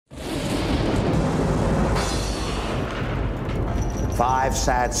5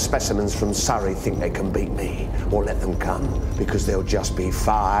 sad specimens from Surrey think they can beat me. Well, let them come, because there'll just be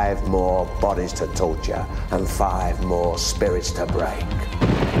 5 more bodies to torture and 5 more spirits to break.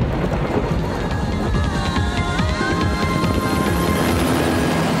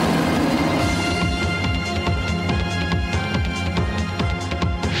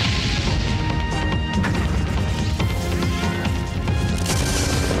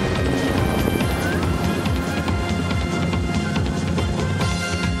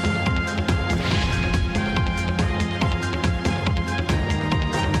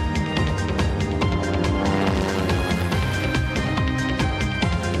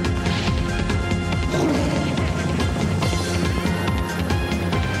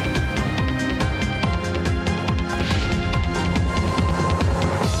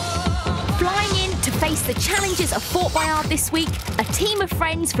 The challenges of Fort Boyard this week, a team of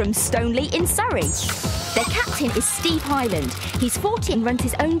friends from Stoneleigh in Surrey. Their captain is Steve Highland. He's 40 and runs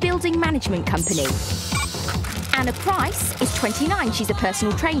his own building management company. Anna Price is 29. She's a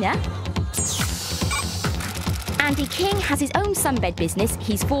personal trainer. Andy King has his own sunbed business.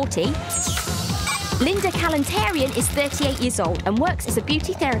 He's 40. Linda Calentarian is 38 years old and works as a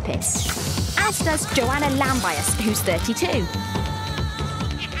beauty therapist, as does Joanna Lambias, who's 32.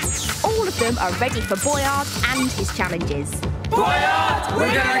 All of them are ready for Boyard and his challenges. Boyard,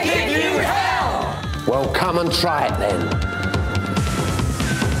 we're gonna give you hell! Well, come and try it then.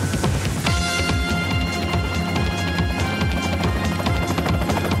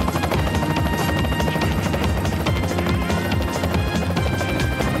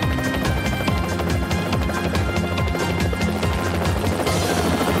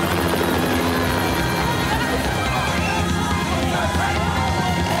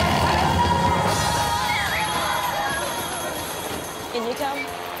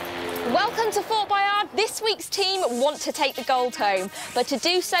 Welcome to Fort Boyard. This week's team want to take the gold home, but to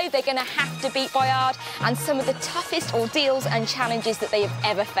do so they're going to have to beat Boyard and some of the toughest ordeals and challenges that they have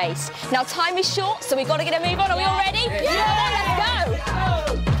ever faced. Now time is short, so we've got to get a move on. Are we all ready? Yeah.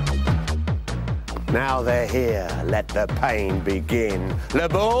 Let's go! Now they're here, let the pain begin. Le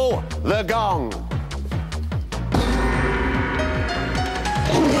ball, the gong.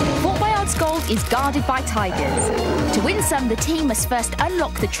 Fort Boyard's gold is guarded by tigers. To win some, the team must first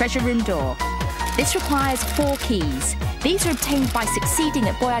unlock the treasure room door. This requires 4 keys. These are obtained by succeeding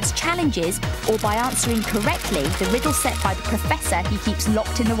at Boyard's challenges or by answering correctly the riddle set by the professor he keeps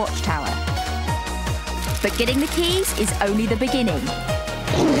locked in the watchtower. But getting the keys is only the beginning.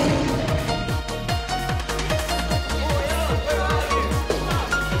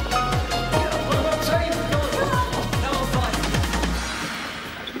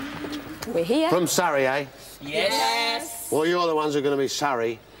 We're here. From Surrey, eh? Yes. Well, you're the ones who are going to be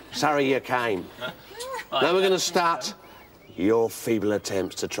sorry. Sorry you came. Now we're going to start your feeble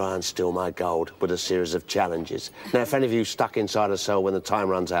attempts to try and steal my gold with a series of challenges. Now, if any of you stuck inside a cell when the time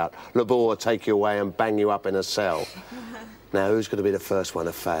runs out, Le Bour will take you away and bang you up in a cell. Now, who's going to be the first one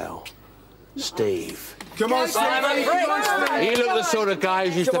to fail? Steve. Come on, Steve. You look the sort of guy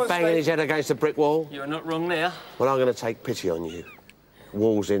who's used to banging his head against a brick wall. You're not wrong there. Well, I'm going to take pity on you.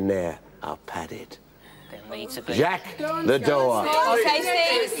 Walls in there are padded. Don't need to be. Jack, the door.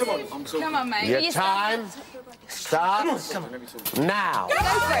 Okay, Steve. Come on, mate. Your time starts now. Go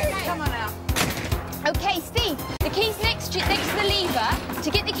for it. Come on now. Okay, Steve, the key's next to the lever. To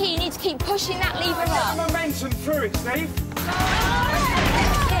get the key, you need to keep pushing that lever up. Momentum through it, Steve. Come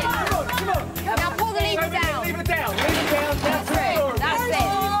on. Now pull the lever down. Leave it down. Down through the door. That's it.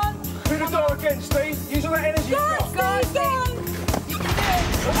 Through the door again, Steve. Use all that energy you've got. Go, Steve.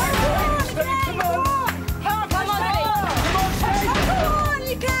 Come on, Steve. Come on. Come on, Steve. Come on,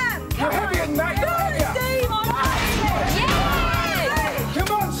 you can. You're heavier than that. You're heavier. Yes.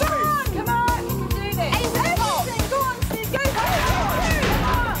 Come on, Steve. Come on. You can do this. Aim for the top. Go on, Steve. Go for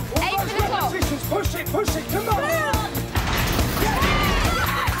it. Aim for the top. Positions. Push it. Come on.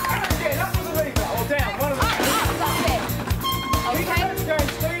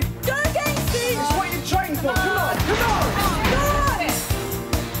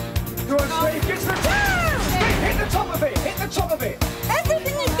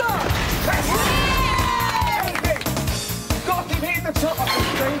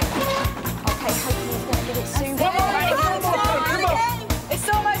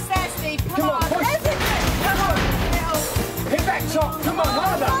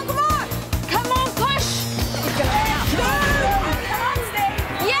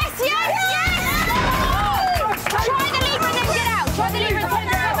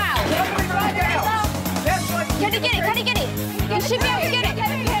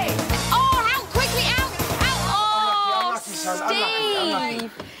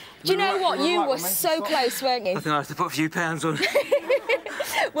 Do you know what? You were so close, weren't you? I think I have to put a few pounds on.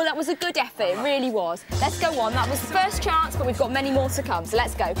 Well, that was a good effort, it really was. Let's go on. That was the first chance, but we've got many more to come, so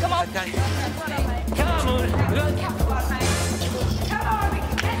let's go. Come on. Okay. Come on.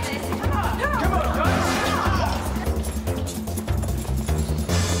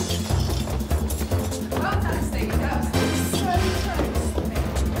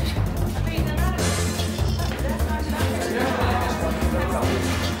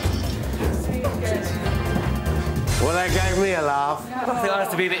 Well, that gave me a laugh. I think I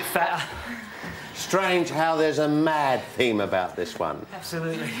have to be a bit fatter. Strange how there's a mad theme about this one.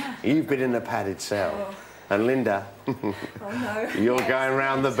 Absolutely. You've been in a padded cell. And Linda, you're going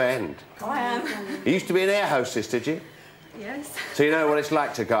round the bend. I am. You used to be an air hostess, did you? Yes. So you know what it's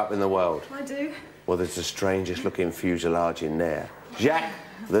like to go up in the world? I do. Well, there's the strangest looking fuselage in there. Jack,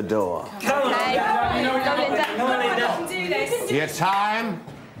 the door. Come on. Okay. Go, Linda. Come on, Linda. I can do this. Your time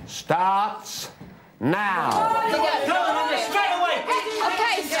starts now. Come on, Linda, straight away.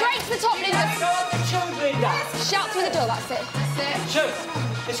 Okay, straight to the top, Linda. Go up the tube, Linda. Shout through the door, that's it. Shoot.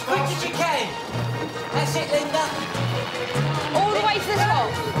 As quick as you can. That's it, Linda. All the way to the top.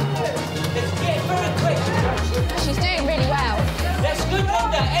 Let's get it very quick. She's doing really well. That's good,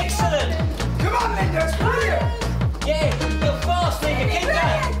 Linda. Excellent. Come on, Linda, it's brilliant! Yeah, you're fast, Linda. Keep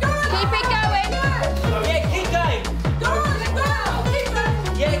going. Keep it going. Yeah, keep going.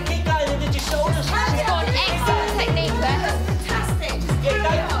 Yeah, keep going, Linda. Just hold us. She's got an excellent technique there. Yeah,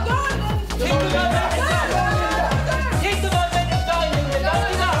 don't. Keep the momentum going. Keep the momentum going, Linda. Don't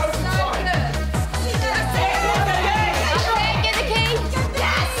give up. That's it, get the key.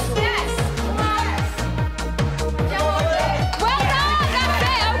 Well done, that's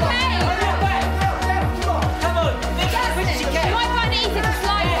it, okay. Come on, Linda, as quick as you You can. might find it easy to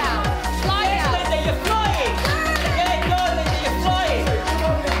slide down. Slide Yes, down. Linda, you're flying. Yeah, go on, Linda, you're flying.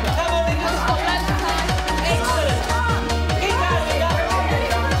 Come on, Linda. Got loads of time. Excellent. Keep going, Linda. Keep going.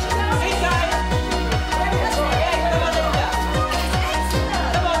 Yeah, come on, Linda.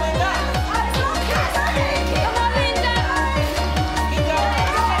 Come on, Linda. Come on, Linda. Keep going.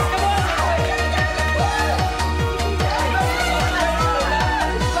 Yes,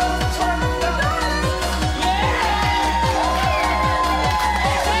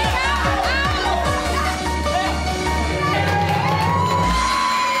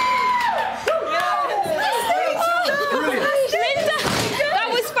 come on, Linda, that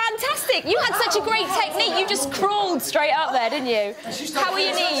was fantastic. You had such a great technique. You just crawled straight up there, didn't you? How are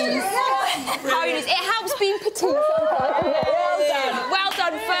your knees? How are your knees? It helps being petite. Well done. Well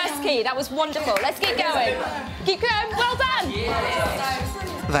done, first key. That was wonderful. Let's get going. Keep going. Well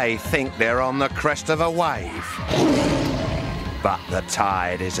done. They think they're on the crest of a wave. But the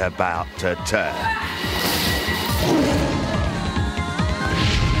tide is about to turn.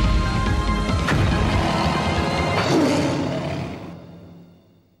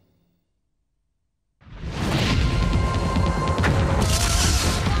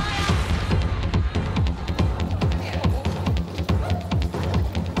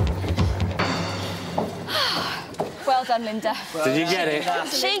 Well done, Linda. Did you get it?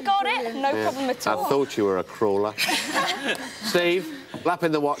 She got it. No problem at I all. thought you were a crawler. Steve, up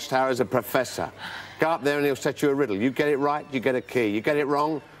in the watchtower is a professor. Go up there and he'll set you a riddle. You get it right, you get a key. You get it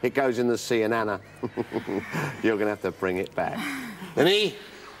wrong, it goes in the sea. And Anna, you're going to have to bring it back. And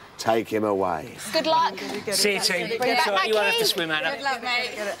take him away. Good luck. See you, team. Bring back that You won't have key. to swim, Anna. Good luck,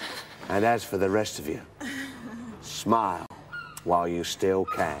 mate. And as for the rest of you, smile while you still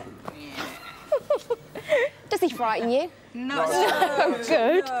can. Does he frighten you? No.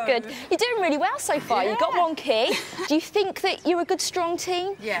 Good, good. You're doing really well so far. You got one key. Do you think that you're a good, strong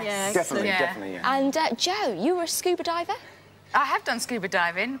team? Yes. Definitely, Yeah. definitely, yeah. And Joe, you were a scuba diver? I have done scuba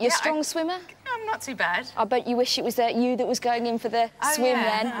diving. You're a strong swimmer? I'm not too bad. I bet you wish it was you that was going in for the Oh, swim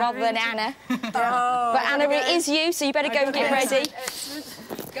yeah. then, I rather than really do. Anna. But Anna, it is you, so you better go and get ready.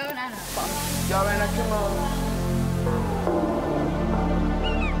 Go on, Anna. Go, Anna, come on.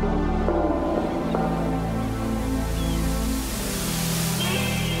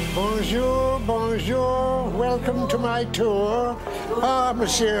 Bonjour, bonjour. Welcome to my tour. Ah,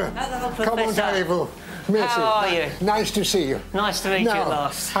 monsieur. Comment allez-vous? Merci. How are you? Nice to see you. Nice to meet you Now, at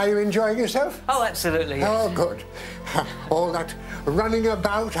last. are you enjoying yourself? Oh, absolutely. Yes. Oh, good. All that running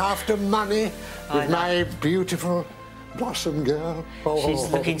about after money I with know. my beautiful blossom girl. Oh,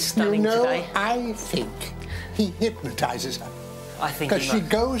 She's looking stunning you know, today. I think he hypnotises her. I think Because he she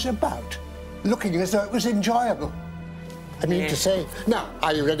goes about looking as though it was enjoyable. I mean Yeah. to say. Now,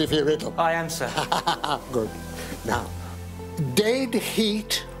 are you ready for your riddle? I am, sir. Good. Now, dead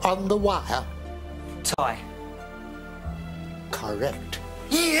heat on the wire. Tie. Correct.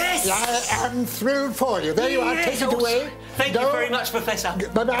 Yes! I am thrilled for you. There you are, take it away. Thank you very much, Professor.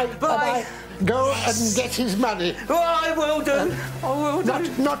 Bye-bye. Bye-bye. Go and get his money. Oh, I will do. I will do.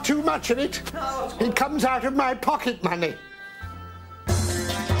 Not too much of it. It comes out of my pocket money.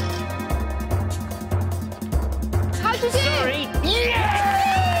 How'd you do? Sorry.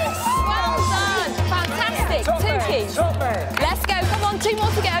 Yes! Well done. Fantastic. Top 2 man, keys. top man. Let's go. Come on, 2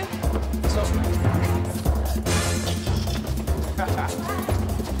 more to go.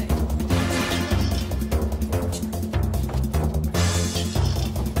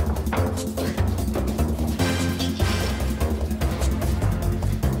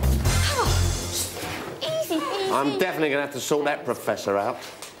 Easy peasy. I'm definitely going to have to sort that professor out.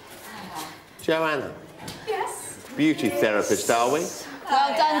 Joanna. Yes. Beauty therapist, are we?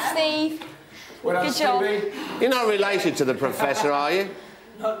 Well done, Steve. Good job. You're not related to the professor, are you?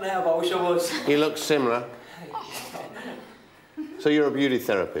 Not now, but I wish I was. You look similar. So you're a beauty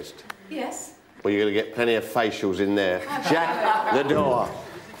therapist? Yes. Well, you're going to get plenty of facials in there. Jack, the door.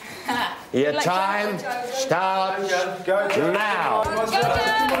 Your time starts now. Come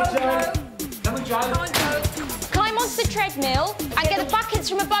on, Joe. Climb onto the treadmill and get the buckets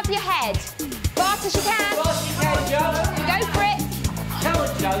from above your head. Fast as you can. Fast you can, Joe. Go for it. Come on,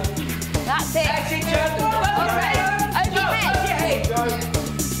 Joe. That's it. That's it, Joe. Over your head.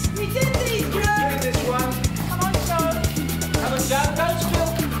 We did these, Joe. Do this one. Come on, Joe. Come on, Joe. Don't still.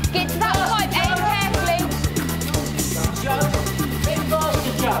 Get to that pipe, aim carefully. Joe. Bit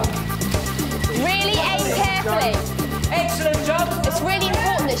faster, Joe. Really aim carefully. Excellent, Joe. It's really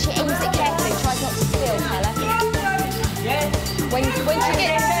important that she aims it carefully and tries not to spill, Hella. Yeah. When she gets...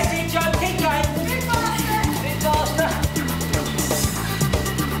 That's it, Joe. Keep going. Bit faster.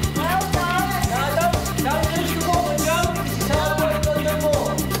 Well done. No, don't lose your water, Joe. This is hard work. You've got to do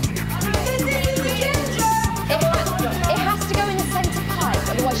more. It has to go in the centre pipe,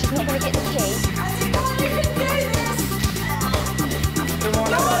 otherwise she's not going to get the key. Come on,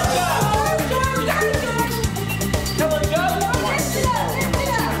 Joe. Come on, Joe. Come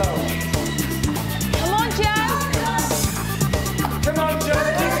on, Joe. Come on, Joe.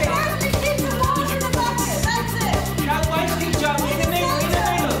 Don't waste it, Joe. In the middle, in the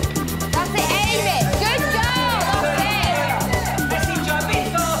middle. That's it, aim it. Good girl. That's it. That's it, Joe. A bit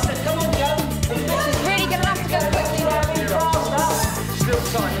faster. Come on, Joe. She's really going to have to go quickly now. A bit faster. Still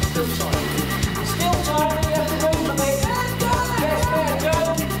time, still time. Still time, and you have to move a bit. Yes, there,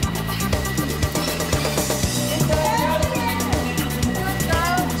 Joe. Get there, Joe.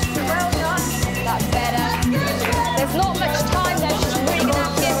 That's better. There's not much time though. She's really going to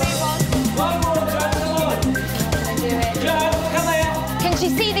have to get everyone. One more, Joe. Come on. Gonna do it. Joe, come here. Can she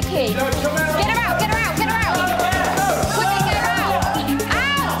see the key? Joe, come out. Get her out, get her out, get her out. Quickly get her out.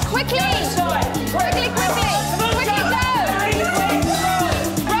 Out, quickly. Quickly, quickly. Quickly go. Run.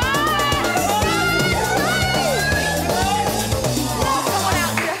 Someone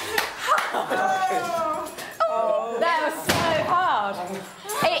out. That was so hard.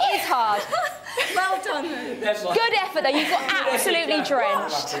 It is hard. Well done. Good effort though, you've got absolutely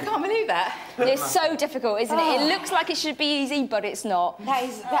drenched. I can't believe that. It's so difficult, isn't it? It looks like it should be easy, but it's not.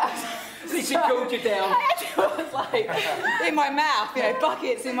 That This has cooled you down. it was like in my mouth, you know,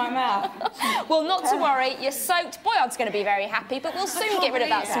 buckets in my mouth. Well, not to worry, you're soaked. Boyard's going to be very happy, but we'll soon get rid of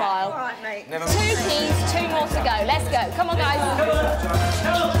that smile. All right, mate. 2 keys, 2 more to go. Let's go. Come on, guys.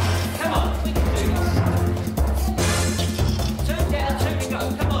 Come on. Come on. We can do this. 2 down, 2 to go.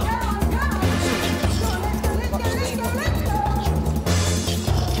 Come on.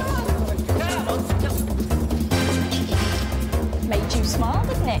 Made you smile,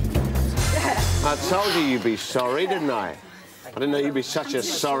 didn't it? I told you you'd be sorry, didn't I? I didn't know you'd be such a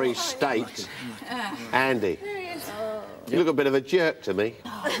sorry state. Andy, you look a bit of a jerk to me.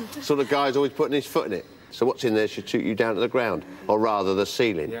 Sort of guy's always putting his foot in it. So what's in there should shoot you down to the ground, or rather the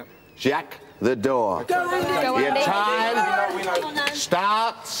ceiling. Yep. Jack, the door. Go, Your Andy. time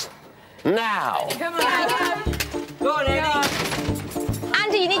starts now. Come on. Go on, Andy.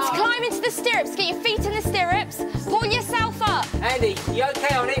 Andy, you need to climb into the stirrups. Get your feet in the stirrups. Pull yourself up. Andy, you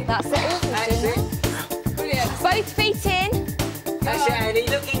okay on it? That's it. That's it. Brilliant. Both feet in. That's it, Andy.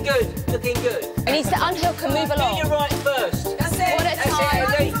 Looking good. Looking good. He needs to unhook and move Do along. your right first. That's it. One at a That's time. it,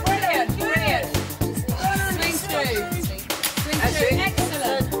 Andy. Brilliant. Brilliant. Swing through. Swing That's through. it.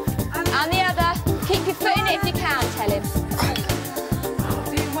 Excellent. And the other. Keep your foot in it if you can, tell him.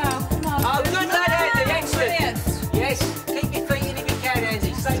 Doing well. Come on. Oh, good lad, Andy. Excellent. Brilliant. Yes. Keep your feet in if you can,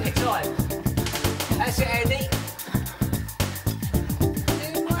 Andy. Save your time. That's it, Andy.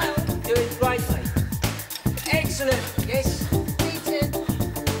 Doing well. Doing great, mate. Excellent. Yes. Feet in.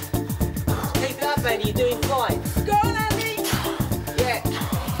 Keep it up, Andy. You're doing fine. Go on, Andy. Yeah.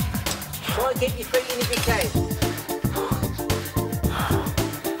 keep your feet in if you can.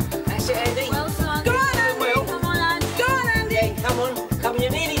 That's it, Andy. Well done. Go on, Andy. Well. Come on, Andy. Go on, Andy. Yeah, come on. Come on,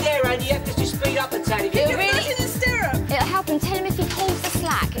 you're nearly there, Andy. You have to just speed up a tad. If you It'll can- really- in the stirrup. It'll help him. Tell him if he pulls the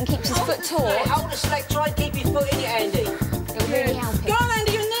slack and keeps his foot Hey, taut, hold the slack. Try and keep your foot in it, Andy. it'll really help him. Go on,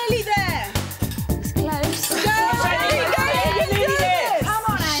 Andy. You're nearly there. It's close. Go on, Andy. Go. You can do this. Come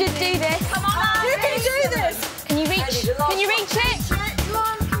on, Andy. Should do this. Come on, Andy. You can do this. Can you reach? Can you reach it? Go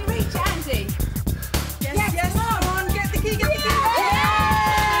on. Can you reach it, Andy? Yes. Yes. Come on. Get the key. Get the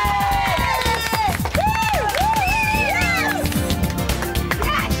key.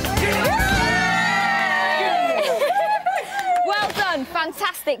 Well done.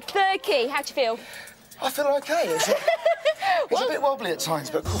 Fantastic. Third key. How'd you feel? I feel okay. It's a bit wobbly at times,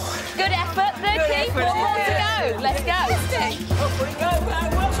 but cool. Good effort. Third key. effort, One more to yeah. go. Let's go. Off we go,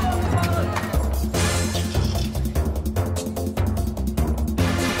 man. Well done.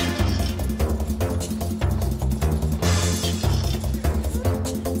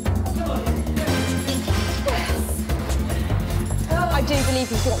 I do believe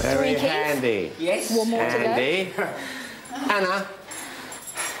he's got Very 3 keys. handy. Yes. One more to go. Handy. Anna,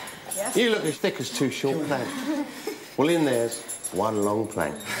 you look as thick as 2 short planks. Well, in there's 1 long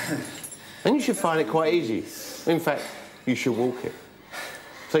plank. And you should find it quite easy. In fact, you should walk it.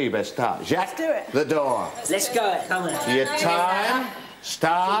 So you best start. Jacques, do it. the door. Let's go. Come on. Your time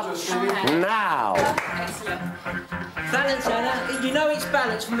starts now. Balance, Anna. You know it's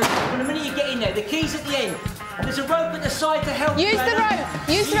balance from the minute you get in there. The key's at the end. There's a rope at the side to help you, Use the Anna. rope.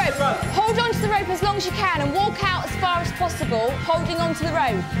 Use the rope. Hold on to the rope as long as you can and walk out as far as possible, holding on to the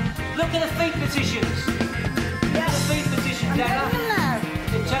rope. Look at the feet positions. Look at the feet positions, Anna.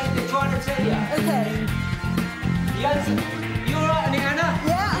 They're trying to tell you. Okay. You all right, Anna?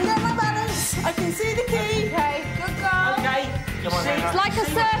 Yeah, I'm getting my balance. I can see the key. Okay. Good girl. Okay. Come on, It's like a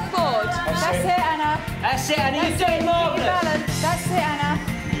surfboard. That's it, Anna. That's it, Anna. You're doing marvellous. Balance. That's it, Anna.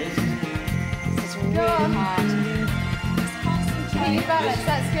 It's really hard. Keep your balance.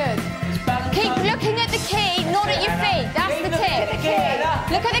 That's good. Keep looking at the key, not at your feet. That's the tip.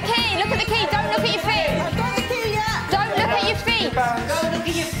 Look at the key. Look at the key. Don't look at your feet. I've got the key, yeah. Don't look at your feet. Go look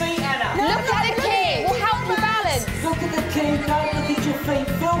at your feet, Anna. Look at the key. It will help you balance. Look at the key. Don't look at your feet.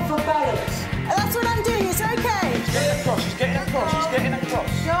 Feel for balance. That's what I'm doing. It's okay. Getting across, he's getting across, he's getting across.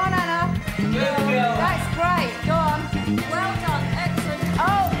 Go on, Anna. Good girl. That's great. Go on. Well done. Excellent.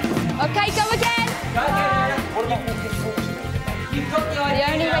 Oh. Okay, go again. Go again, Anna. What about walking forward? You've got the The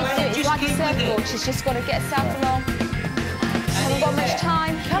idea. only way to do it is Just like a keep with surfboard. it. She's just got to get herself along. Haven't got much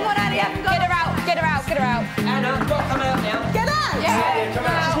time. Come on, Annie. Get her out. Get her out. Get her out. Anna, you've got to come out now. Get out.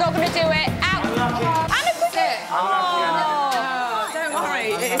 She's not going to do it. Out. Anna, quick. Don't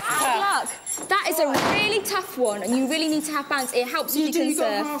worry. It's Good luck. That is a really tough one, and you really need to have balance. It helps if you can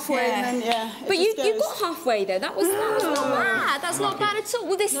surf. halfway and then, yeah. But you got halfway though. That was not bad. That's not bad at all.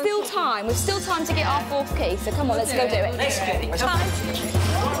 Well, there's still time. We've still time to get our 4th key. So come on, let's go do it. Let's get it. Time.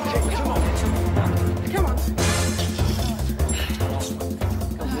 Come on.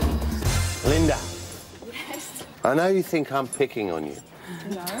 Linda. I know you think I'm picking on you.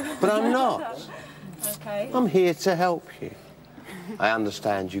 No. But I'm not. Okay. I'm here to help you. I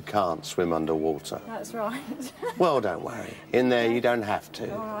understand you can't swim underwater. That's right. Well, don't worry. In there, you don't have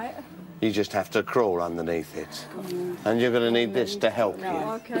to. All right. You just have to crawl underneath it. And you're going to need this to help you.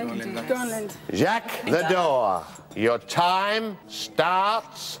 Okay. Go on, Linda. Jacques, the door. Your time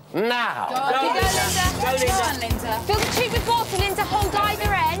starts now. Go, Linda. Fill the tube with water, Linda. Hold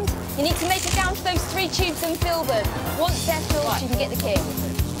either end. You need to make it down to those 3 tubes and fill them. Once they're filled, you can get the key.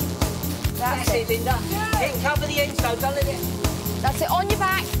 That's it, Linda. Cover the ends though, don't let it. That's it. On your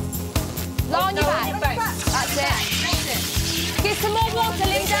back. Lie on your back. That's it. Give some more water,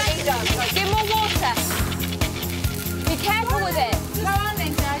 Linda. Give more water. Be careful with it. Go on,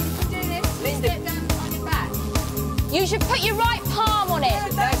 Linda. You can do this. Linda. Get down on your back. You should put your right palm on it.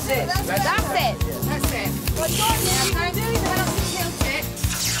 That's it. That's it. That's it. Well, go on, Linda. Do that. Tilt it.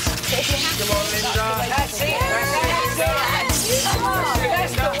 Come on, Linda. That's it. That's the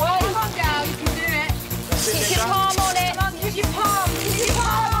way. Come on, girl. You can do it. Keep your palm on it. Come on, keep your palm. Keep your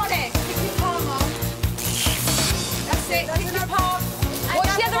palm on it. Keep your palm on. That's it. Keep your palm.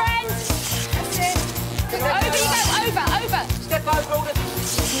 Watch the other end. That's it. Over you go. Over. Step over all the...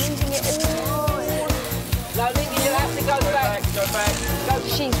 Moving it all. No, Linda, you have to go back. Go back. Go.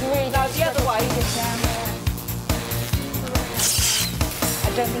 She's really... No, the other way. I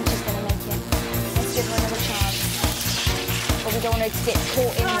don't think she's going to make it. Let's give her another chance. But we don't want her to get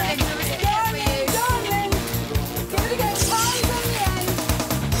caught in there.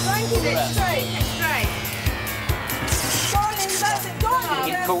 Straight.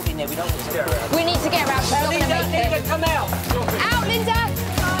 Get caught in there. We don't want to get her out. We need to get her out. She's not going to make it. Linda, come out. Out, Linda!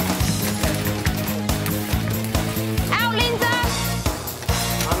 Out, Linda!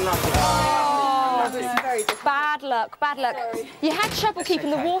 Unlucky. Bad luck, bad luck. You had trouble keeping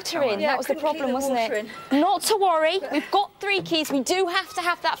the water in. That was the problem, wasn't it? Not to worry. We've got 3 keys. We do have to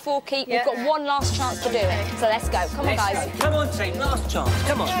have that 4 key. We've got one last chance to do it. So let's go. Come on, guys. Come on, team. Last chance.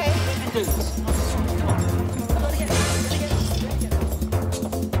 Come on. You can do this.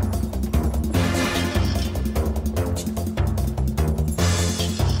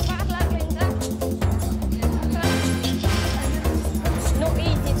 Bad luck, Linda. It's not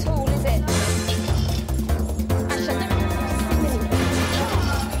easy at all, is it?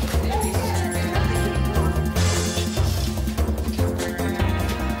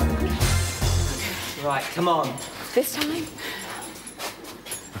 Right, come on. This time?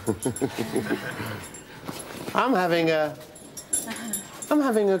 I'm having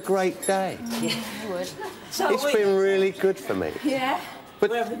a great day. Yeah. It's been really good for me. Yeah.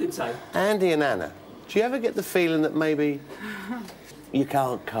 But We're having a good time. Andy and Anna, do you ever get the feeling that maybe you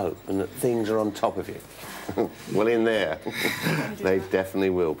can't cope and that things are on top of you? Well, in there, they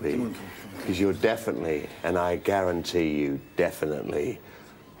definitely will be. Because you're definitely, and I guarantee you, definitely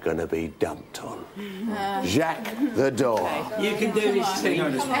gonna be dumped on. Jacques the door. You can do this, team.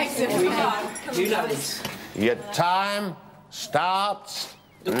 Excellent. You know this. Your time starts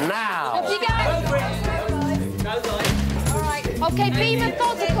now. Up you go. Go for it. Go, guys. All right. Okay, be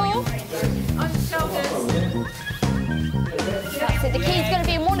methodical. On the shoulders. That's it. The key's going to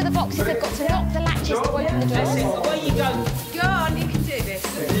be in one of the boxes. They've got to knock the latches to open the That's it. door. Away you go. Go on, you can do this.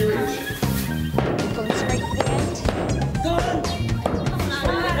 We've gone straight to the end. Go on.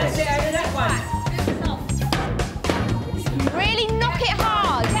 That's it. Over that one. Really knock it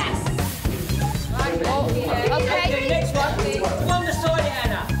hard. Yes. Okay. Okay, next one. On the side,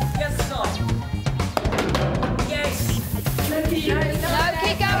 Anna. The other side. Yes. No, keep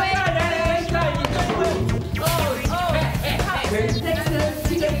going.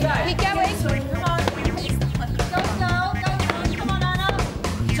 Keep going. Come on. Come on, Anna.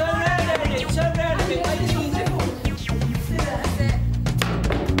 Turn round a bit. Turn round a bit. Make it easy. That's it.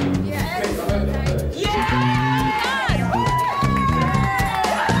 Yes.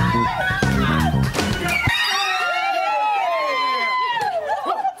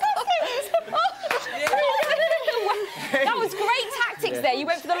 That was great tactics there. You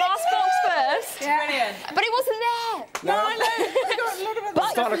went for the last box first. Brilliant. But it wasn't there. No, I know. I got a lot of But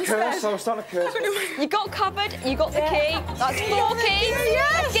Starting to curse, I was starting to curse. you got covered, you got the key. That's 4 keys.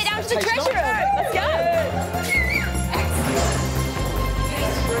 Let's get down to the Takes treasure room. Let's go.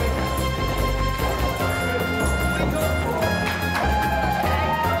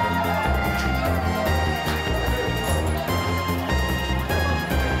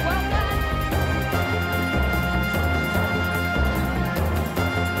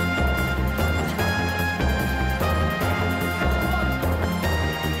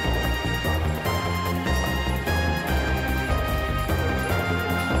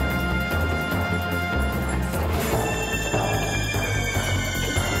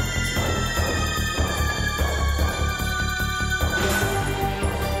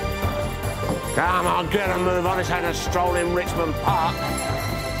 Come on, get a move on. This ain't a stroll in Richmond Park.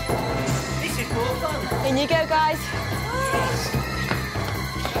 This is more fun. In you go, guys.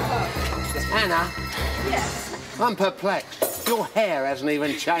 Anna? Yes. I'm perplexed. Your hair hasn't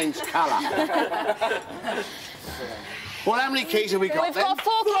even changed colour. Well, how many keys have we got We've then? got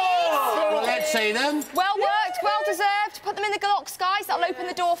 4 keys. Well, let's see them. Well worked, well deserved. Put them in the box, guys. That'll open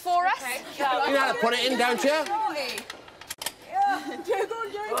the door for us. You know how to put it in, don't you?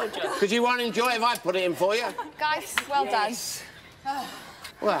 Because you won't enjoy it if I put it in for you. Guys, well done.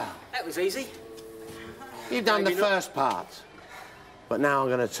 Well, That was easy. you've done the first part. But now I'm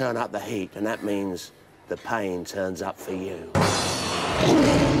going to turn up the heat, and that means the pain turns up for you.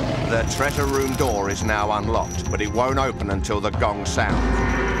 The treasure room door is now unlocked, but it won't open until the gong sounds.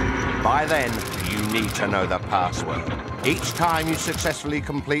 By then, you need to know the password. Each time you successfully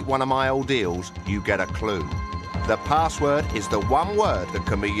complete one of my ordeals, you get a clue. The password is the one word that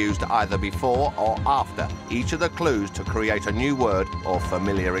can be used either before or after each of the clues to create a new word or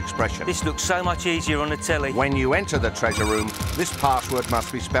familiar expression. This looks so much easier on the telly. When you enter the treasure room, this password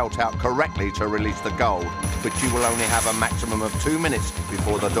must be spelt out correctly to release the gold, but you will only have a maximum of 2 minutes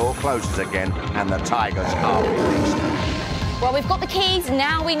before the door closes again and the tigers are released. Well, we've got the keys.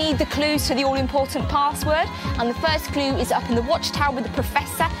 Now we need the clues to the all-important password. And the first clue is up in the watchtower with the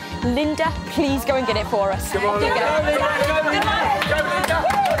professor. Linda, please go and get it for us. Come on, Off you go.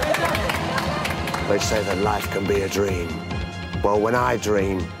 They say that life can be a dream. Well, when I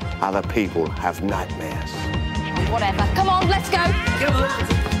dream, other people have nightmares. Whatever. Come on, let's go. Come on.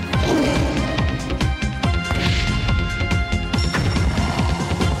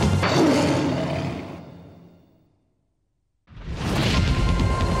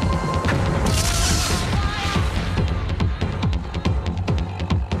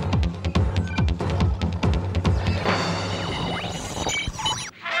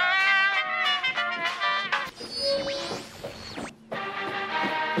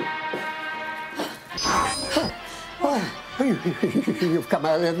 You've come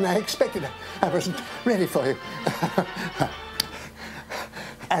earlier than I expected. I wasn't ready for you.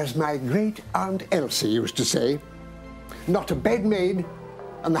 As my great-aunt Elsie used to say, not a bed made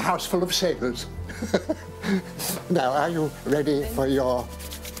and the house full of sailors. Now, are you ready for your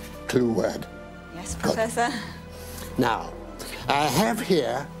clue word? Yes, Professor. Good. Now, I have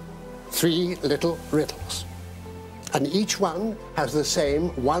here 3 little riddles, and each one has the same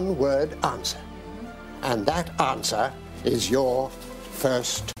one-word answer. And that answer is your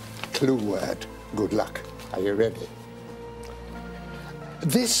first clue word. Good luck. Are you ready?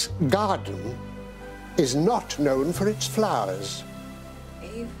 This garden is not known for its flowers.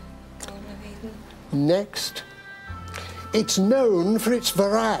 Eve, Garden of Eden. Next, it's known for its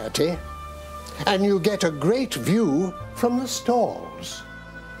variety, and you get a great view from the stalls.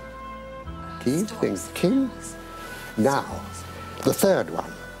 Keep thinking. Now, the third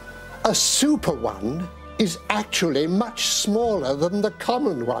one. A super one is actually much smaller than the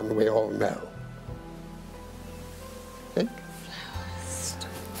common one we all know. Think?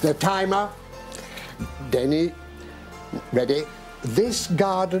 The timer. Denny, ready? This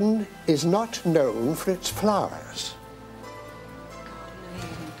garden is not known for its flowers.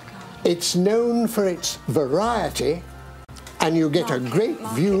 It's known for its variety, and you get a great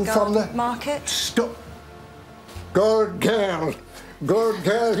view from the... Market. Stop. Good girl. Good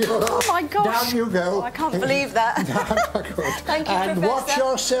girl, you're Oh my gosh. Down you go. Oh, I can't believe that. Thank you, and Professor. watch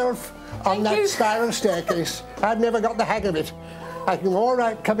yourself on that spiral staircase. I'd never got the hang of it. I can all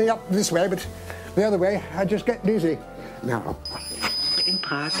right coming up this way, but the other way, I just get dizzy. Now.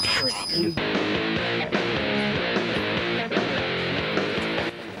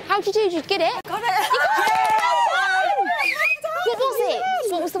 How'd you do? Did you get it? Got it. What was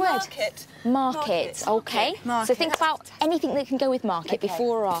it? What was the word? Market. Market. Okay. Market. So think about anything that can go with market, Okay.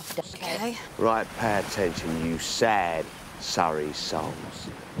 before or after. Okay. Right, pay attention, you sad Surrey souls.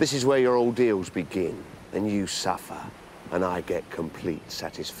 This is where your ordeals begin, and you suffer, and I get complete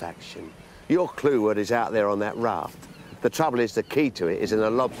satisfaction. Your clue word is out there on that raft. The trouble is, the key to it is in a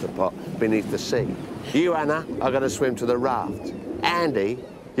lobster pot beneath the sea. You, Anna, are going to swim to the raft. Andy,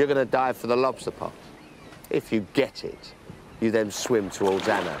 you're going to dive for the lobster pot. If you get it, you then swim towards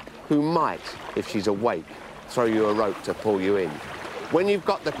Anna, who might, if she's awake, throw you a rope to pull you in. When you've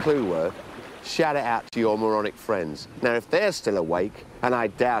got the clue word, shout it out to your moronic friends. Now, if they're still awake, and I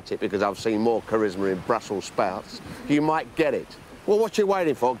doubt it because I've seen more charisma in Brussels sprouts, you might get it. Well, what you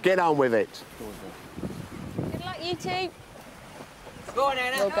waiting for? Get on with it. Good luck, you two. Go on,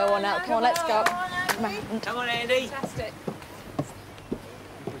 Anna. We'll go on out. Come on, let's go. Come on, Andy. Fantastic.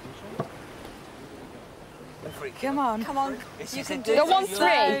 Come on. Come on. You can do Go this. on 3.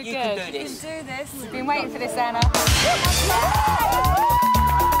 You can do You this. can do this. We've been waiting for this, Anna.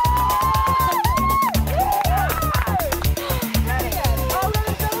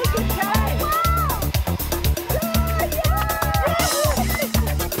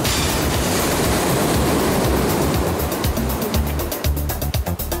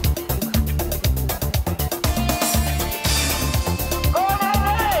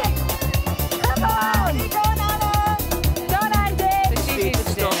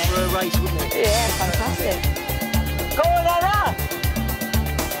 Start for a race, wouldn't it? Yeah, fantastic. Go on, Anna.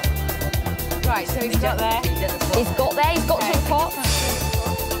 Right, so he's got there. He's got there, he's got to the pot.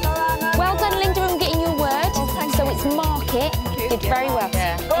 Well done, Linda, in getting your word. So it's market. Did very well.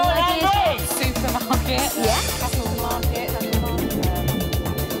 Yeah. Go on, Andy. Supermarket. Yeah. Castle market.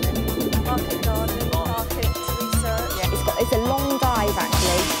 Market garden. Market research. It's a long dive,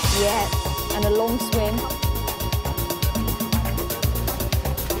 actually. Yeah, and a long swim.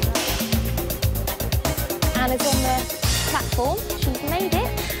 Anna's on the platform. She's made it.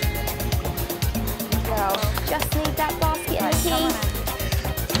 Well, just need that basket and the key.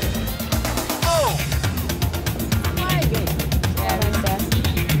 Oh. Yeah, Linda.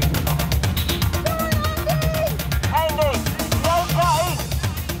 Andy, don't get in.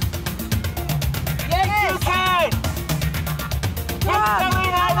 Yes, you can. Keep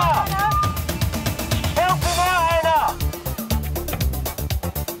going, Anna. Help him out, Anna.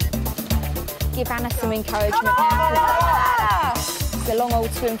 Give Anna some encouragement now. So a long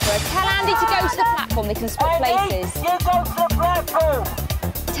old swim for her. Tell Andy to go to the platform, they can swap places. You go to the platform.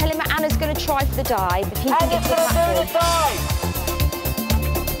 Tell him that Anna's going to try for the dive, if he can get to the platform. Do the dive.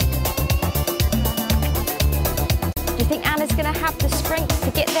 Do you think Anna's going to have the strength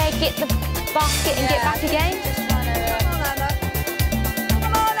to get there, get the basket and get back again?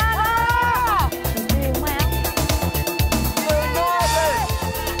 Come on, Anna! She's doing well.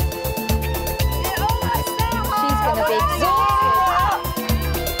 She's going to be exhausted.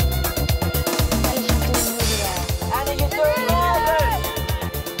 Anna, you're doing marvellous.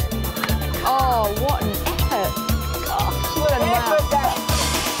 Oh, what an effort. Oh, she's done well.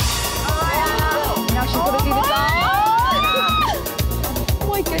 Now she's got to do the dive. Oh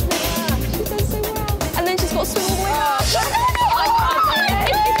my goodness, she's done so well. And then she's got to swim all the way up.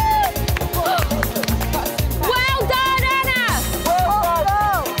 Well done, Anna! Well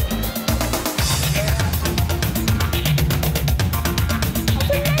done. That's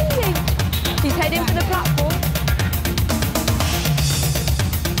amazing. She's heading for the platform.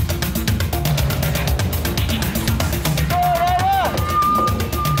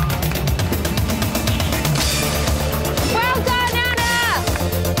 Well done, Anna!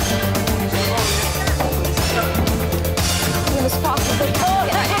 You're as fast as they can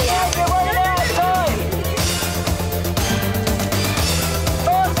get that here.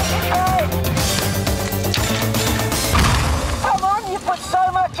 Come on, you put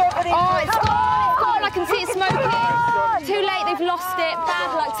so much effort into Oh, it. it's gone. I can see it smoking. Too late, they've lost it.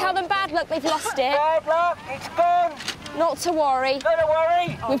 Bad luck. Tell them bad luck, they've lost it. Bad luck, it's gone. Not to worry. Don't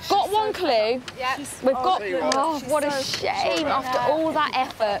worry. We've got one clue. We've got... Oh, what a shame after all that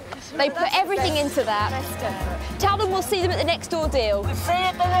effort. They put everything into that. Tell them we'll see them at the next ordeal. We'll see you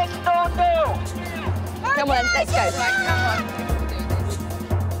at the next ordeal. Come on, let's go.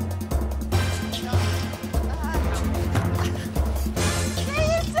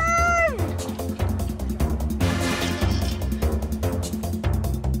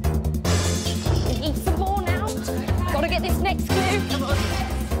 Eat some more now. Got to get this next clue. Come on.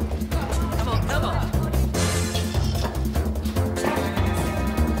 Come on, come on.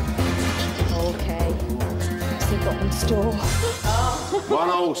 Okay. So you've got in store.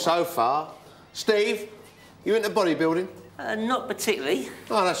 1-1 so far. Steve, you into bodybuilding? Not particularly.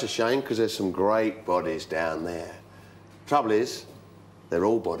 Oh, that's a shame, because there's some great bodies down there. Trouble is, they're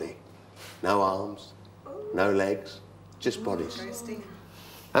all body. No arms, no legs, just bodies.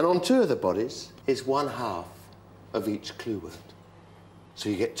 And on 2 of the bodies is 1/2 of each clue word. So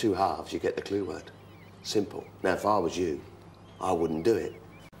you get 2 halves, you get the clue word. Simple. Now, if I was you, I wouldn't do it.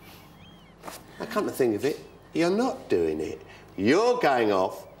 Now, come to think of it, you're not doing it. You're going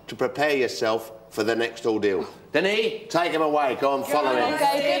off to prepare yourself for the next ordeal. Denny, take him away. Go on, follow him.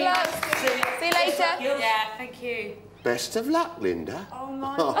 Okay, good luck. See you later. Yeah, thank you. Best of luck, Linda. Oh,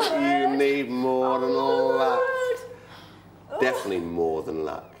 my God. You need more than all luck. Definitely more than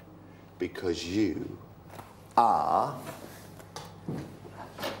luck. Because you are...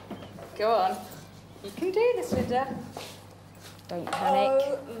 Go on. You can do this, Linda. Don't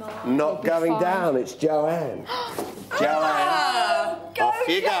panic. not going down. It's Joanne. Joanne, off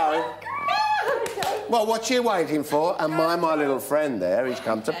you go. Well, what you waiting for? And my little friend there, he's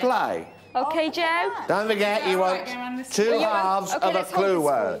come to play. Okay, Joe. Don't forget, you want 2 halves of a clue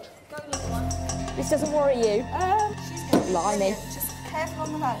word. This doesn't worry you. Blimey. Just careful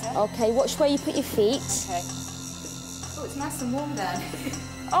on the ladder. Okay, watch where you put your feet. Okay. Oh, it's nice and warm down.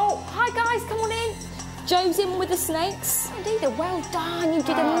 Oh, hi guys, come on in. Joe's in with the snakes. Indeed, well done. You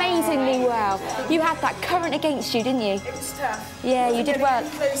did amazingly well. You had that current against you, didn't you? It was tough. Yeah, you did well.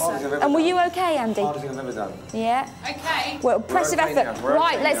 And were you okay, Andy? Hardest thing I've ever done. Yeah. Okay. Well, impressive okay effort. now, we're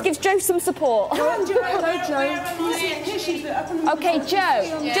Right, okay let's now. give Joe some support. Okay,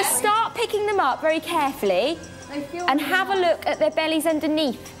 Joe, Yeah. just start picking them up very carefully and have a look at their bellies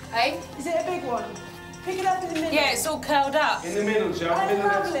underneath. Hey? Is it a big one? Pick it up in the middle. Yeah, it's all curled up. In the middle, Joe.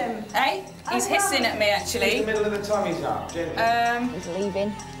 Unravel him. Hey? He's hissing at me, In the actually. middle of the tummy's up, gently. He's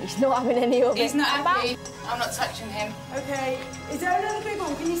leaving. He's not having any of it. He's not happy. I'm not touching him. Okay. Is there another big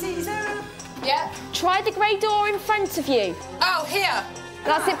one? Can you see? Is there a... Yeah. Try the grey door in front of you. Oh, here.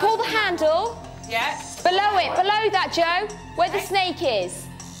 That's it. Pull the handle. Yeah. Below it. Below that, Joe. Where the snake is.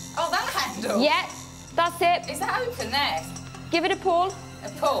 Oh, that handle. Yeah. That's it. Is that open there? Give it a pull. A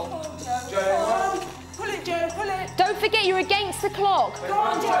pull. Pull it, Joe. Pull it. Don't forget you're against the clock. Go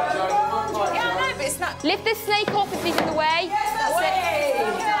on, Joe. Go on, Joe. Yeah, I know, but it's not. Lift the snake off if he's in the way. That's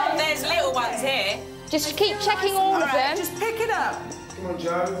it. There's little ones here. Just keep checking all of them. Just pick it up. Come on,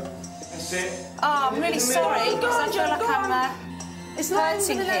 Joe. That's it. Oh, I'm really sorry. Go on, I feel Joe, like go I'm. It's not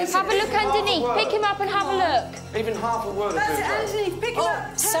hurting under the him. nose. Have a look underneath. Pick him up and have a look. Even half a word That's of it, underneath. Pick it Oh, up.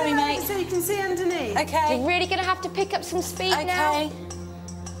 Turn sorry, around mate. So you can see underneath. Okay. You're really going to have to pick up some speed now. Okay.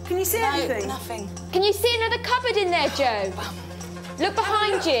 Can you see anything? Nothing. Can you see another cupboard in there, Joe? Look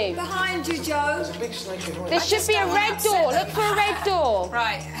behind you. Behind you, Joe. There's a big snake behind There should be a red door. Look for a red door.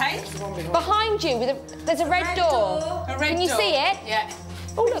 Right, hey? Behind you, there's a red door. A red Can you door. see it? Yeah.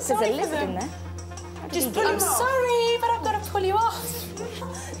 Oh, look, there's a Sorry for lizard them. in there. Just pull him I'm off. sorry, but I've got to pull you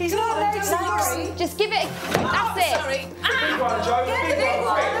off. He's not legs are going. Just give it. That's it. Sorry. Big one, Joe. Get the big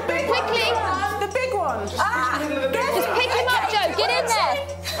one. The big one. Quickly. The big one. Just pick him up, Joe. Get in there.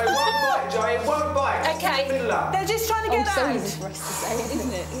 It won't bite, Joe. It won't bite. Okay. Middle up. They're just trying to get out.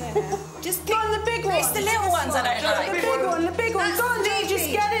 Isn't it? Yeah. Just go on the big one. It's the little ones I don't The like. big one. The big one. Go on, Joe. Just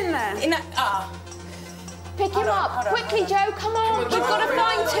get in there. In that, Pick him up. Quickly, Joe. Come on. We've got to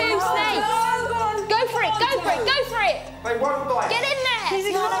find two snakes. Go on. Go for it. Go for it. Go for it. They won't bite. Get in there. He's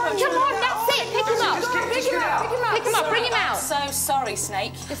ignoring you. Come on. That's it. Pick him up. Pick him up. Pick him up. Pick him up. Bring him out. So sorry,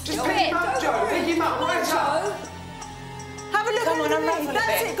 Snake. Just Just pick him it. up, Joe. Pick him up right up. Have a look Come on, underneath. unravel a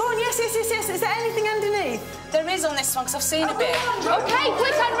That's bit. it. Go on. Yes, yes, yes, yes. Is there anything underneath? There is on this one because I've seen a bit. Okay,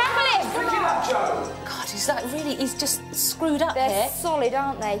 quick, unravel him. Pick it up, Joe. God, he's just screwed up They're here. solid,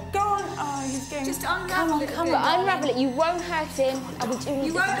 aren't they? Go on. Oh, he's getting... Just unravel it. Come But on. unravel it. You won't hurt him. And we do need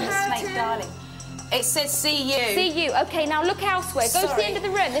You to won't find a hurt snake. him. Darling. It says see you. See you. Okay, now look elsewhere. Go to the Sorry. end of the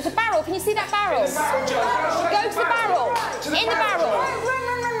room. There's a barrel. Can you see that barrel? Barrel, Joe. Go to the barrel. In the barrel.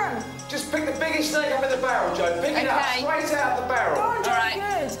 Run. Just pick the biggest snake up in the barrel, Joe. Pick it up Okay. straight out of the Go barrel. on, Joe. All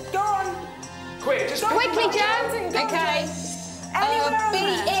right. Good. Go on. Quick, just pick Quickly, him up. Joe. Okay. Anywhere on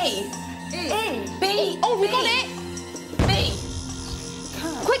there. B-E. E. B. Oh, we got it. B.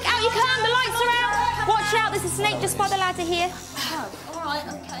 Quick, out you come. The lights are out. Watch out. There's a snake just by the ladder here. All right,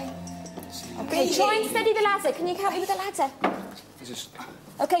 okay. Okay, try and steady the ladder. Can you help me with the ladder?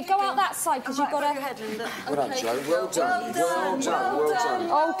 Okay, go out that side because you've got to... Well done, Joe. Well done. Well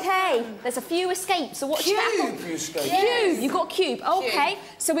done. Okay, there's a few escapes, so watch out. You escaped. Cube, you've got cube. Okay,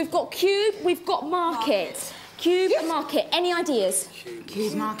 so we've got cube, we've got market. Cube and market. Any ideas?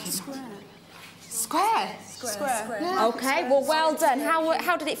 Cube market. Square. Okay, well done.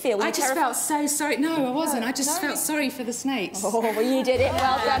 How did it feel? Were I you just terrified? felt so sorry. No, I wasn't. I just felt sorry for the snakes. Oh, well, you did it.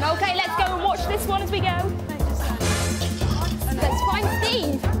 Well done. Okay, let's go and watch this one as we go. Let's find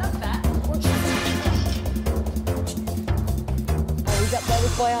Steve. Oh, he's up there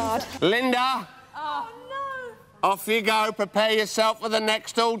with Boyard. Linda, Oh, off you go. Prepare yourself for the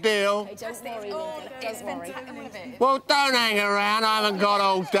next ordeal. Don't worry, Linda. Don't worry. Well, don't hang around. I haven't got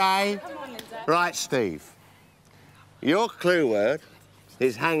all day. Right, Steve. Your clue word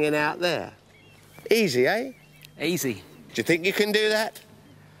is hanging out there. Easy, eh? Easy. Do you think you can do that?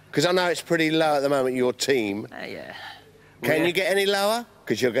 Because I know it's pretty low at the moment, your team. Yeah. Can you get any lower?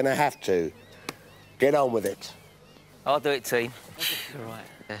 Because you're going to have to. Get on with it. I'll do it, team. All right.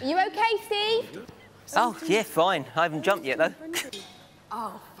 Are you okay, Steve? Oh, yeah, fine. I haven't jumped yet, though.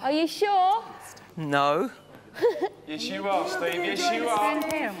 Are you sure? No. Yes, you are, Steve. Yes, you are.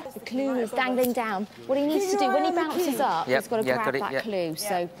 The clue is dangling down. What he needs to do, when he bounces up, Yep, he's got to yeah, grab got it, that yeah. clue.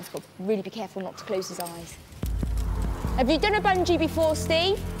 So he's got to really be careful not to close his eyes. Have you done a bungee before,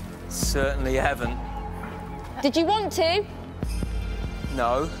 Steve? Certainly haven't. Did you want to?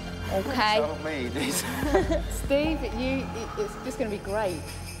 No. Okay. Steve, it's just going to be great.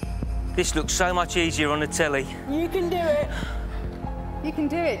 This looks so much easier on the telly. You can do it. You can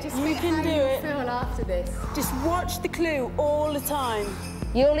do it. Just You think can how do you it. feel after this. Just watch the clue all the time.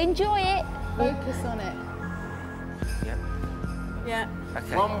 You'll enjoy it. Focus on it. Yeah.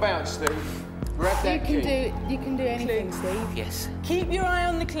 Okay. One bounce, Steve. Grab that key. You can do anything, Steve. Yes. Keep your eye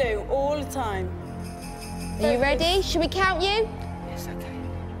on the clue all the time. Are you ready? Should we count you? Yes, okay.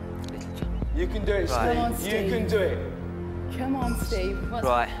 Little jump. You can do it, Steve. Right. Come on, You Steve. can do it. Come on, Steve.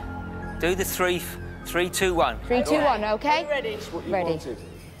 Right. Do the 3, 2, 1. 3, 2, 1, okay? Ready? It's what you Ready. wanted.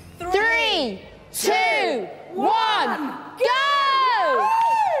 3, 2, 1, go!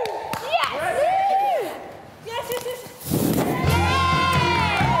 Yes! Yes, yes, yes.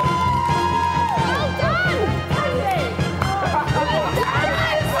 Well done!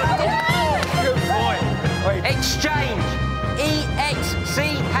 Good boy. Exchange.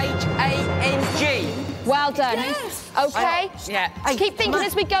 E-X-C-H-A-N-G. Well done. Okay. Yeah. Keep thinking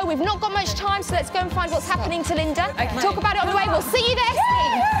as we go. We've not got much time, so let's go and find what's happening to Linda. Talk about it on the way. We'll see you there,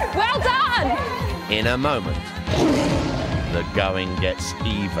 Steve. Well done. In a moment, the going gets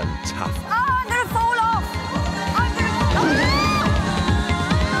even tougher. I'm going to fall off.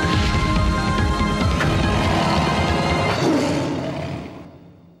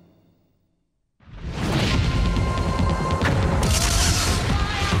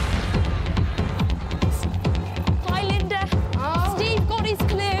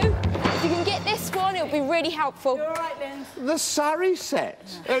 really helpful. You're all right, Lynn. The Surrey set.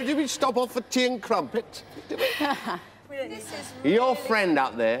 Did we stop off for tea and crumpets? Your friend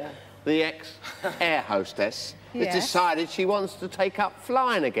up there, the ex-air hostess, has decided she wants to take up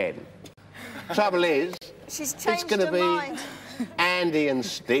flying again. Trouble is, She's it's changed going to her be mind. Andy and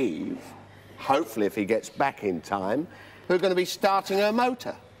Steve, hopefully if he gets back in time, who are going to be starting her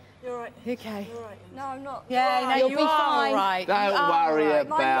motor. You're right. Okay. You're right. No, I'm not. Yeah, no, You'll you be are fine. all right. Don't worry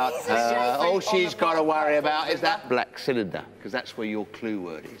about knees are her. shaking. All she's got to worry about is that black cylinder, because that's where your clue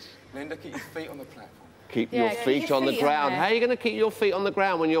word is. Linda, keep your feet on the platform. Keep Yeah, your keep feet your on the feet on ground. there. How are you going to keep your feet on the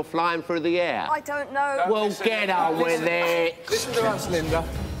ground when you're flying through the air? I don't know. Well, get on with it. Listen to us, Linda.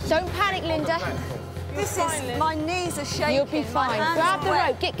 Don't panic, Linda. This is... My knees are shaking. You'll be My fine. hands Grab are the wet.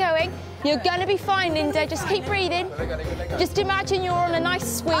 rope, get going. You're going to be fine, Linda. Just keep breathing. Just imagine you're on a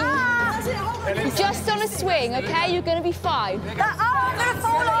nice swing. Just on a swing, okay? You're going to be fine. I'm going to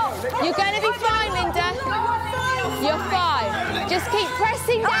fall off. You're going to be fine, Linda. You're fine. Just keep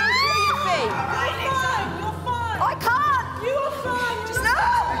pressing down through your feet. I can't. You are fine. Just no.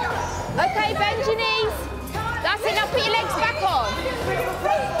 Okay, bend your knees. That's it. Now put your legs back on.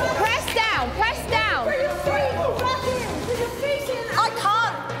 Press down. Press down. I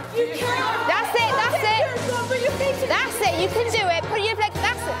can't. You can't. That's it. That's it. That's it. You can do it. Put your legs.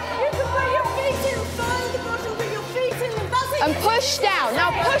 That's it. You can put your feet in. Find the bottom, put your feet in. That's it. And push down. Now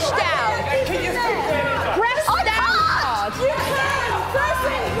push down. Press down hard. You can. Press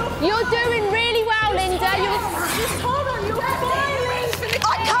it. You're doing really well, Linda. Just hold on. You're fine.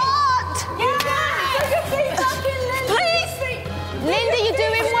 I can't. You can. Put your feet back in, Linda. Please. Linda, you're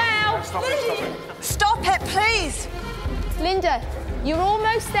doing well. Stop it, please. Linda, you're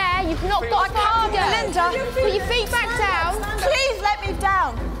almost there. You've not got far to go. Linda. Put your feet back down. Please let me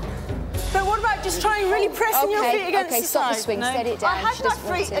down. But what about just trying really pressing your feet against the stop side? the swing. No. Steady it down. I had She my doesn't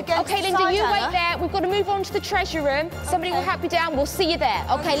want feet to. against Okay, the Linda, side, you wait Anna. there. We've got to move on to the treasure room. Somebody will help you down. We'll see you there.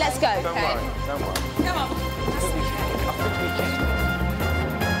 Okay, let's go. Don't worry. Come on.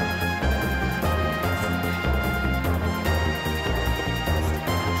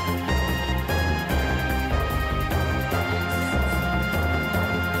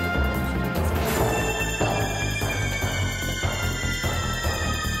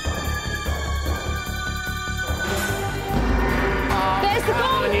 There's the Come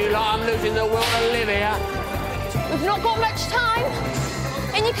ball. on, you lot. I'm losing the will to live here. We've not got much time.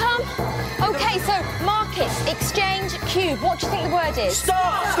 In you come. Okay, so market, exchange, cube. What do you think the word is?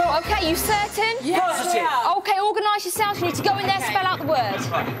 Stop! Stop! Okay, you certain? Positive. Okay, organise yourselves. You need to go in there, spell out the word.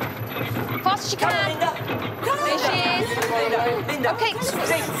 Fast as you Come on, can. Linda. There she is. Linda. Okay,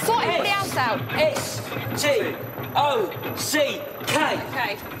 sort everybody else out. S-T-O-C-K.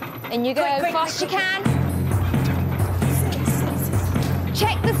 Okay. In you go, Quick, fast as you quick. can.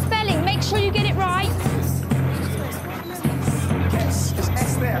 Check the spelling, make sure you get it right. S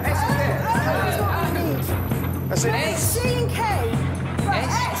there. S is there. That's it. S, C and K. Right,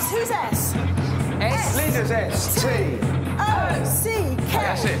 S. Who's S? S. Linda's S. T. O, C, K.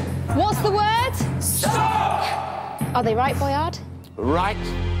 That's it. What's the word? Stop! Are they right, Boyard? Right.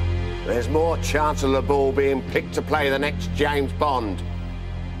 There's more chance of the ball being picked to play the next James Bond.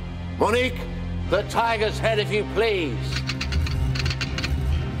 Monique, the Tiger's head, if you please.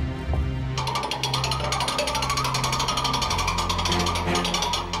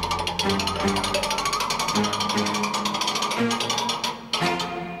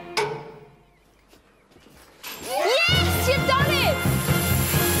 Yes, you've done it!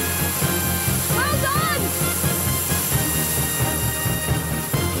 Well done!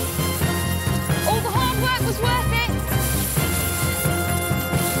 All the hard work was worth it.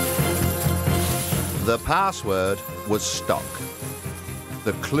 The password was stock.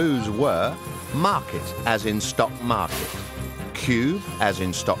 The clues were market, as in stock market, cube, as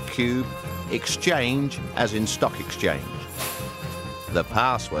in stock cube, exchange, as in stock exchange. The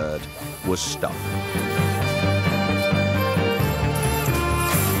password was stock.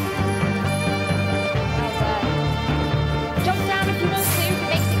 Jump down if you want to, it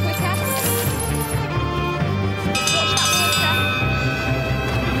makes it quicker. Watch that water.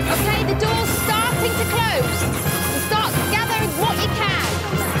 Okay, the door's starting to close. And start gathering what you can.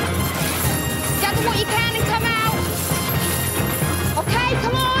 Gather what you can and come out. Okay,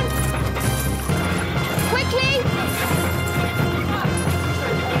 come on. Quickly.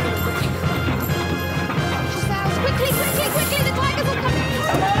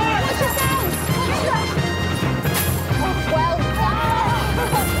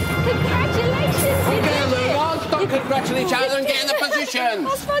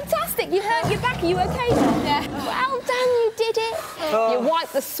 was fantastic. You hurt your back. Are you okay? Yeah. Well done, you did it. You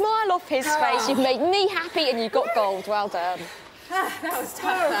wiped the smile off his face. You've made me happy and you got gold. Well done. That was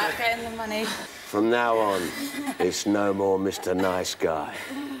tough, that, getting the money. From now on, it's no more Mr. Nice Guy.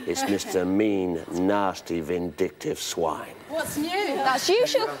 It's Mr. Mean, Nasty, Vindictive Swine. What's new? That's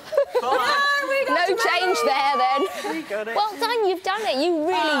usual. No change there, then. We got it. Well done, you've done it. You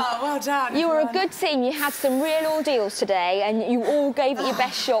really... Oh, well done. You were a good team. You had some real ordeals today and you all gave it your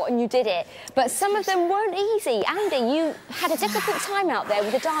best shot and you did it. But some of them weren't easy. Andy, you had a difficult time out there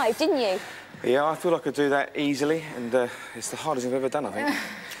with the dive, didn't you? Yeah, I feel I could do that easily, and it's the hardest I've ever done, I think.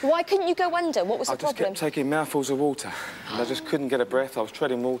 Why couldn't you go under? What was the I just problem? kept taking mouthfuls of water, and I just couldn't get a breath. I was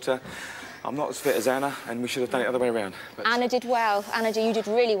treading water. I'm not as fit as Anna, and we should have done it the other way around. But... Anna did well. Anna, you did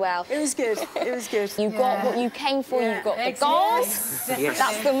really well. It was good. It was good. You got what you came for. You got the gold. Yes.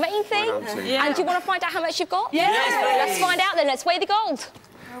 That's the main thing. Yeah. And do you want to find out how much you've got? Yes, please. Let's find out then. Let's weigh the gold.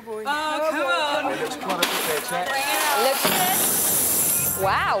 Oh, boy. Oh, come on. It looks quite a bit there, chap. Look.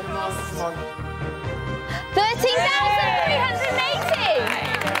 Wow. 13,380!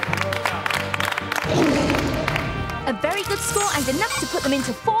 A very good score and enough to put them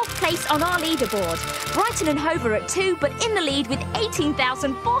into 4th place on our leaderboard. Brighton and Hove are at 2, but in the lead with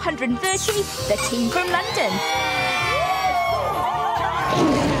 18,430, the team from London.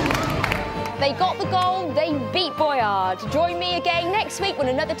 They got the goal, they beat Boyard. Join me again next week when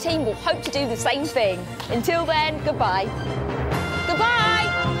another team will hope to do the same thing. Until then, goodbye. Goodbye!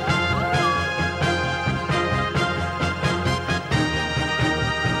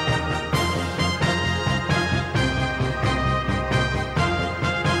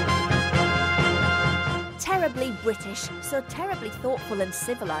 Terribly British, so terribly thoughtful and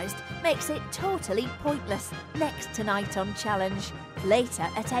civilised, makes it totally pointless. Next tonight on Challenge. Later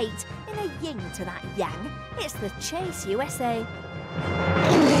at 8, in a yin to that yang, it's the Chase USA.